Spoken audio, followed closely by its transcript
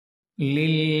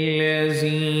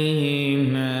للذين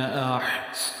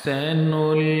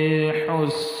أحسنوا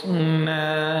الحسنى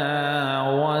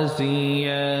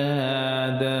وزيادة.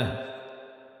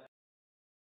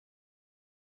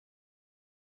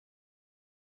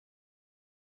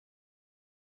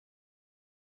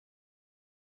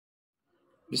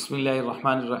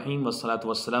 Bismillahirrahmanirrahim. Wassalatu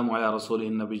wassalamu ala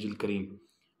rasulih nabiyil kareem.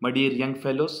 My dear young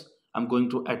fellows, I'm going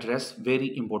to address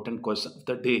very important question of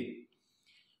the day.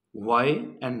 Why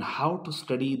and how to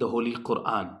study the Holy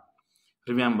Quran?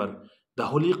 Remember, the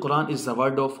Holy Quran is the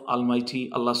word of Almighty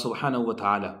Allah subhanahu wa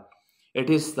ta'ala. It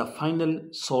is the final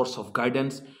source of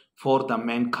guidance for the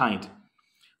mankind.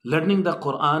 Learning the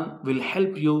Quran will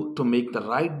help you to make the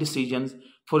right decisions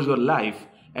for your life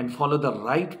and follow the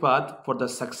right path for the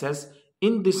success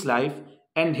in this life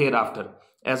and hereafter.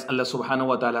 As Allah subhanahu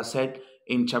wa ta'ala said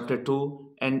in chapter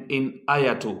 2 and in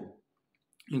ayah 2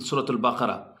 in Surah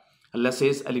Al-Baqarah. Allah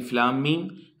says, Alif Lam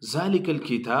Mim, Zalikal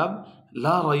Kitab,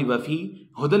 La Rayba Fi,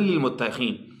 Hudal lil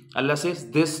Muttaqin. Allah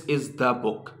says, this is the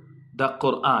book, the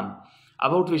Quran,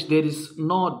 about which there is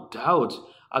no doubt,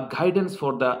 a guidance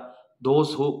for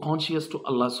those who are conscious to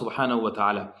Allah subhanahu wa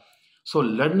ta'ala. So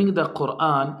learning the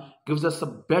Quran gives us a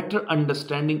better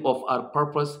understanding of our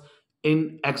purpose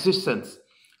in existence.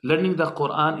 Learning the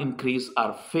Quran increase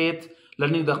our faith.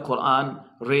 Learning the Quran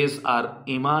raise our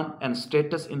iman and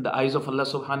status in the eyes of Allah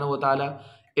subhanahu wa ta'ala.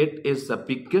 It is the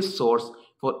biggest source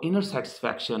for inner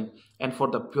satisfaction and for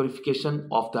the purification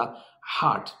of the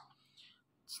heart.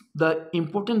 The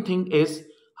important thing is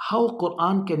how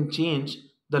Quran can change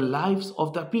the lives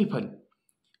of the people.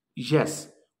 Yes,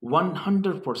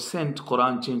 100%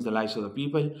 Quran changed the lives of the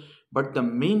people, but the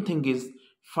main thing is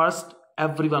first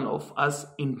every one of us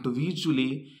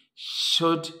individually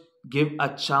should give a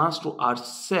chance to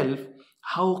ourselves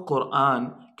how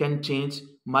Quran can change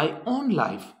my own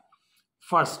life.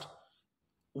 First,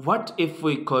 what if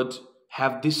we could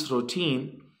have this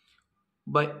routine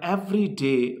by every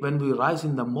day when we rise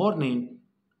in the morning,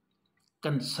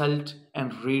 consult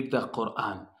and read the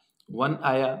Quran. 1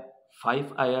 ayah,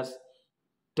 5 ayahs,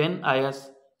 10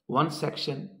 ayahs, 1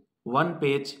 section, 1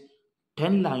 page,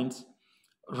 10 lines,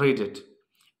 read it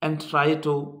and try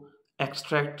to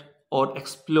extract or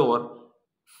explore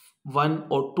 1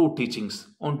 or 2 teachings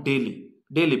on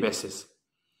daily basis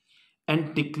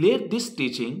and declare this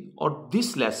teaching or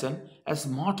this lesson as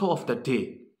motto of the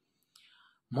day.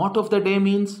 Motto of the day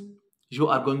means you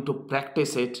are going to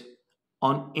practice it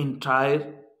on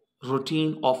entire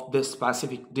routine of this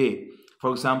specific day.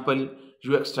 For example,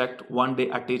 you extract one day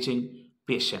a teaching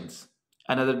patience,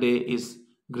 another day is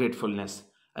gratefulness,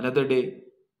 another day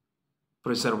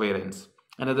perseverance,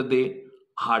 another day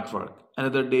hard work,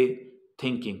 another day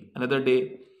thinking, another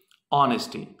day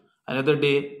honesty, another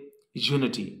day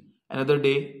unity, another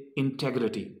day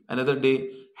integrity, another day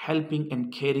helping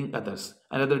and caring others,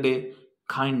 another day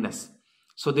kindness.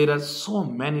 So there are so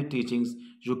many teachings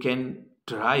you can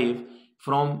derive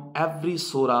from every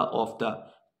surah of the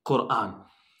Quran,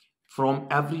 from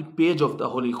every page of the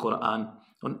Holy Quran.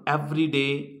 On every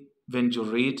day when you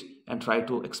read and try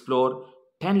to explore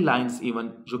 10 lines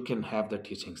even, you can have the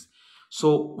teachings.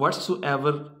 So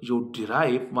whatsoever you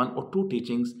derive 1 or 2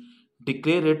 teachings,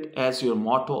 declare it as your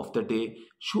motto of the day.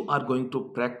 You are going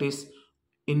to practice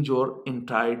in your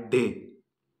entire day,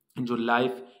 in your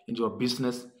life, in your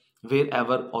business,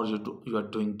 wherever, or you are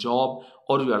doing job,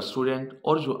 or you are a student,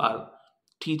 or you are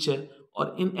teacher,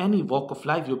 or in any walk of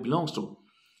life you belongs to.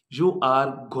 You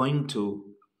are going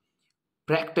to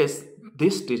practice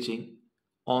this teaching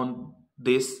on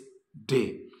this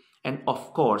day. And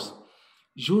of course,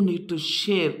 you need to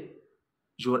share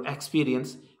your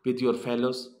experience with your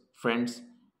fellows, friends,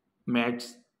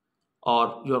 mates,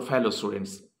 or your fellow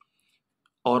students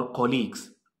or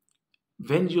colleagues.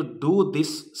 When you do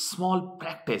this small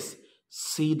practice,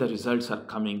 see the results are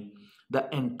coming. The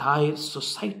entire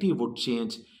society would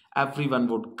change. Everyone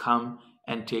would come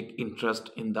and take interest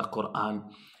in the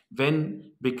Quran.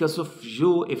 When because of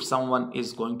you, if someone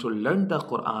is going to learn the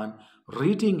Quran,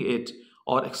 reading it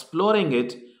or exploring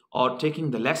it or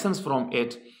taking the lessons from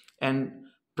it and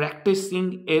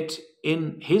practicing it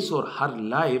in his or her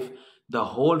life, the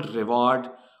whole reward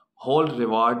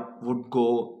would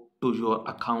go to your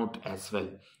account as well.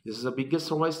 This is the biggest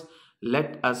service.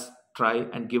 Let us try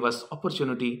and give us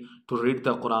opportunity to read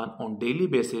the Quran on daily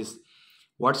basis.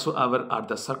 Whatsoever are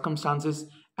the circumstances,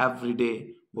 every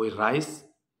day we rise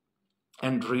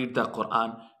and read the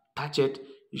Quran, touch it.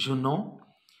 You know,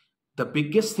 the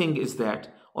biggest thing is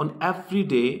that on every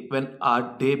day when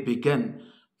our day began,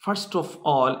 first of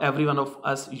all, every one of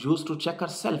us used to check our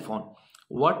cell phone.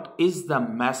 What is the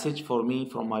message for me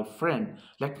from my friend?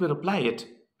 Let me reply it.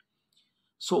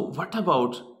 So what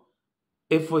about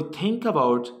if we think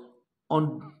about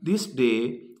on this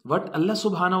day what Allah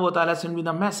subhanahu wa ta'ala sent me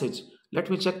the message?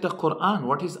 Let me check the Quran.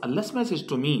 What is Allah's message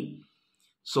to me?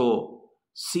 So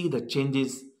see the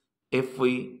changes if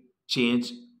we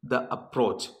change the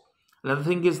approach. Another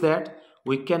thing is that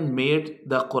we can make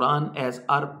the Quran as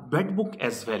our bed book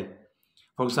as well.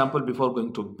 For example, before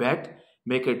going to bed,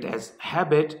 make it as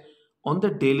habit on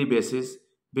the daily basis.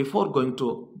 Before going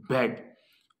to bed,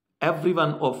 every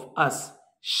one of us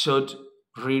should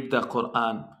read the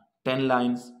Quran 10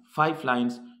 lines, 5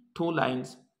 lines, 2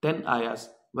 lines, 10 ayahs,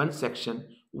 one section,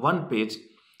 one page,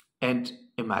 and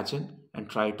imagine and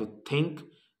try to think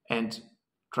and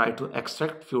try to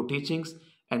extract few teachings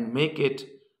and make it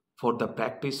for the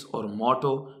practice or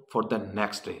motto for the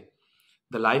next day.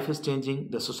 The life is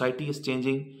changing, the society is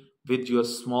changing with your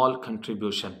small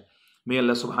contribution. May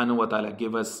Allah subhanahu wa ta'ala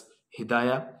give us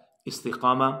hidayah,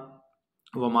 istiqamah,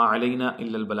 wa ma alayna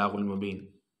illa al-balagul mubin.